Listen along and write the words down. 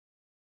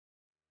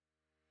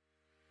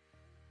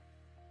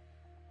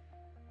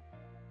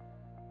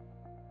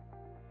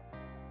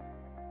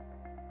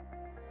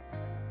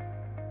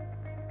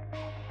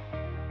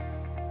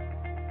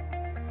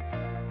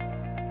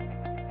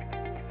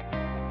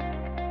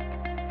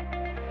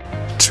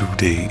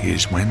Today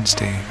is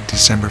Wednesday,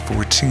 December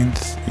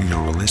 14th.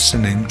 You're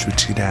listening to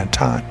T-Dad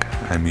Talk.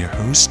 I'm your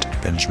host,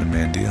 Benjamin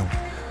Mandiel.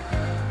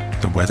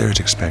 The weather is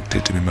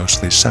expected to be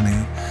mostly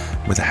sunny,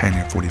 with a high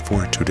near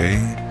 44 today.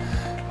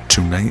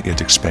 Tonight is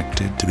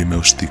expected to be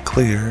mostly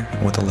clear,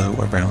 with a low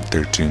around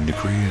 13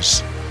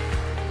 degrees.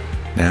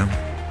 Now,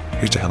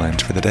 here's the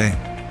headlines for the day.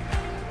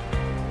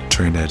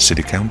 Trinidad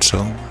City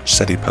Council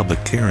set a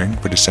public hearing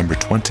for December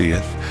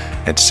 20th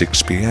at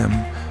 6 p.m.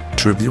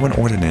 to review an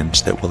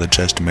ordinance that will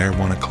adjust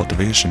marijuana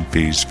cultivation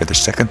fees for the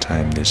second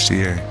time this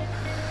year.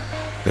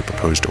 The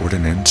proposed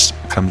ordinance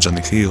comes on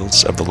the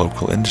heels of the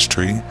local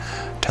industry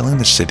telling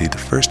the city the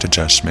first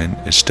adjustment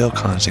is still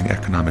causing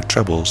economic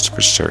troubles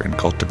for certain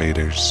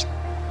cultivators.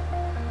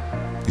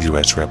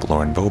 U.S. Rep.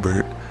 Lauren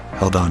Boebert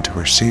held on to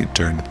her seat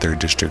during the 3rd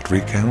District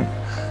recount.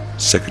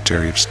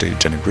 Secretary of State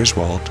Jenny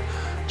Griswold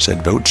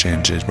said vote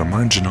changes were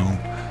marginal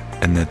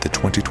and that the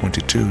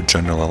 2022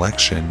 general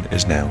election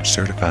is now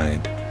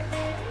certified.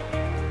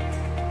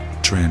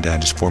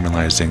 Trinidad is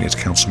formalizing its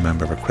council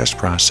member request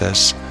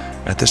process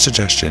at the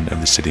suggestion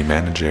of the city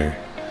manager.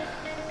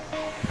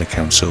 The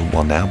council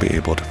will now be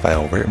able to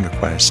file written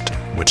requests,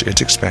 which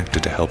is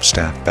expected to help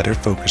staff better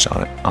focus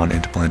on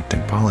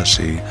implementing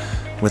policy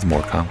with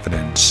more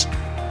confidence.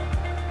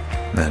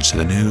 That's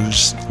the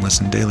news.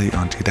 Listen daily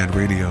on T-Dad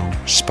Radio,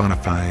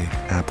 Spotify,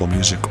 Apple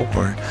Music,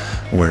 or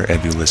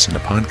wherever you listen to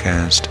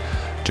podcasts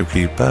to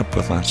keep up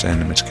with Los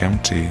Animas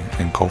County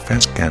and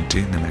Colfax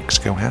County, New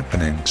Mexico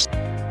happenings.